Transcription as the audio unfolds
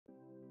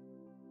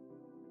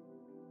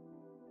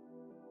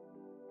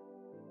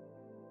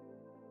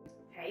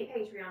Hey,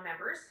 Patreon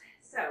members.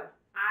 So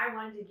I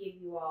wanted to give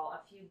you all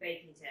a few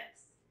baking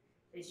tips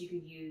that you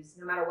could use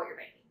no matter what you're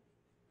baking.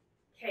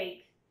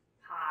 Cake,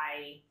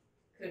 pie,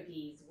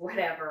 cookies,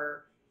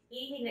 whatever.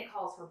 Anything that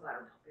calls for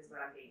buttermilk is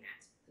what I'm getting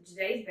at. So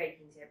today's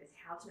baking tip is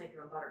how to make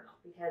your own buttermilk,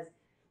 because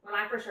when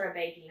I first started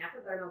baking, I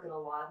put buttermilk in a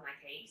lot of my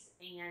cakes,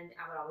 and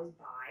I would always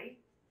buy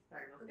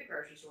buttermilk at the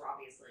grocery store,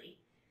 obviously,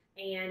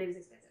 and it was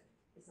expensive.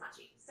 It's not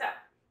cheap. So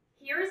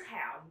here's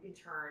how you can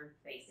turn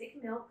basic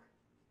milk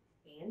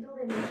and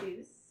lemon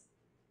juice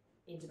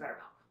into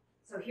buttermilk.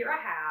 So here I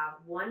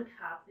have 1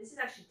 cup. This is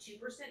actually 2%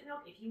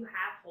 milk. If you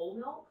have whole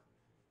milk,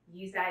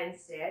 use that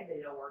instead, but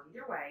it'll work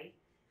either way.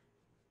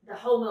 The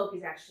whole milk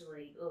is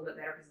actually a little bit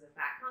better because of the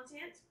fat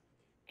content.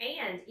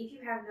 And if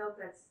you have milk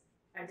that's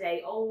a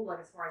day old, like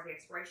as far as the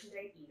expiration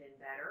date, even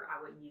better. I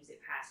wouldn't use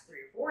it past 3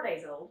 or 4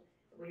 days old.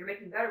 But when you're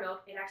making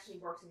buttermilk, it actually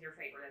works in your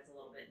favor. That's a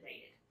little bit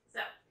dated. So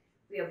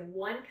we have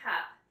 1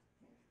 cup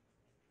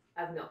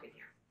of milk in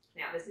here.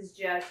 Now this is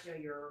just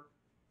your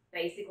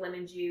basic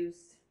lemon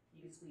juice.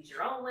 You can squeeze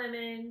your own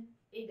lemon.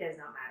 It does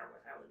not matter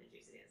what kind of lemon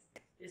juice it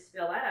is. Just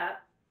fill that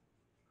up,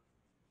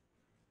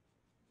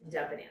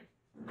 dump it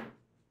in.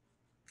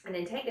 And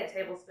then take that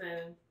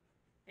tablespoon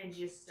and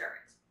just stir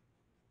it.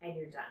 And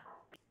you're done.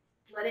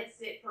 Let it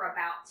sit for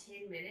about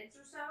 10 minutes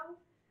or so.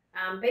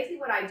 Basically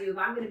what I do, if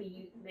I'm going to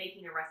be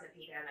making a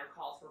recipe that I know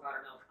calls for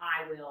buttermilk,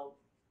 I will,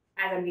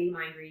 as I'm getting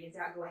my ingredients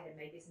out, go ahead and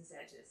make this and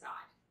set it to the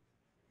side.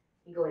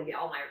 And go ahead and get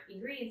all my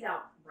ingredients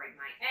out, break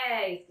my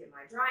eggs, get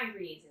my dry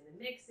ingredients in the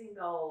mixing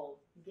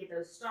bowl, get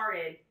those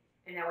started,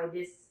 and that way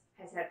this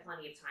has had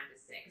plenty of time to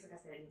sit, because like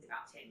I said, it needs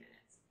about 10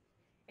 minutes.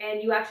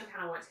 And you actually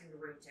kind of want it to come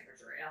to room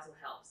temperature. It also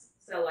helps.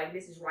 So like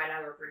this is right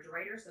out of the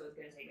refrigerator, so it's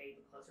going to take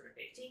maybe closer to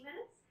 15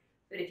 minutes.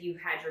 But if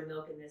you've had your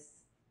milk in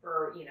this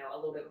for, a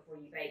little bit before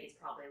you bake, it's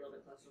probably a little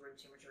bit closer to room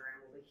temperature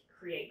and will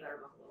create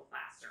buttermilk a little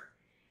faster.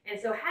 And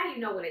so how do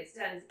you know when it's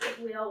done is it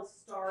will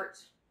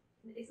start,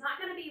 it's not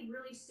going to be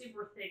really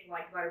super thick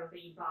like buttermilk that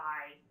you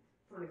buy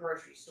from the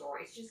grocery store.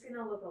 It's just going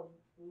to look a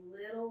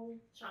little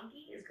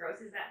chunky, as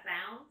gross as that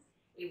sounds.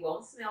 It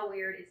won't smell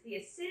weird. It's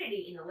the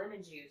acidity in the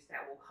lemon juice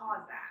that will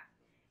cause that.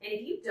 And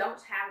if you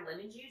don't have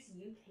lemon juice,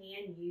 you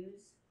can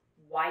use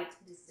white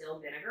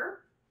distilled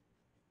vinegar.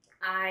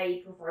 I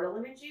prefer the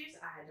lemon juice.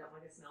 I don't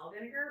like the smell of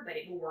vinegar, but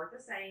it will work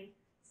the same.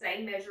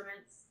 Same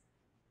measurements.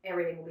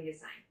 Everything will be the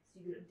same.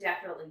 So you can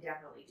definitely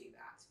do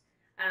that.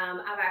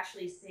 I've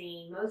actually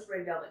seen most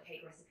red velvet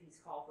cake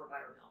recipes call for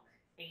buttermilk,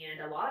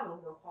 and a lot of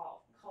them will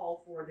call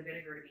for the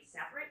vinegar to be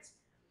separate.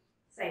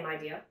 Same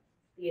idea.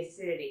 The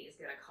acidity is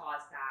going to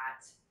cause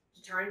that to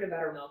turn into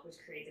buttermilk, which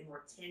creates a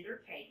more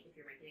tender cake if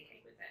you're making a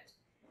cake with it.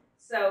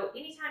 So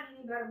anytime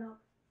you need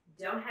buttermilk,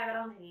 don't have it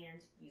on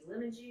hand, use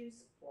lemon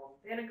juice or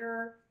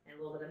vinegar and a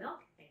little bit of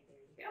milk, and there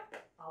you go,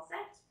 all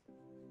set.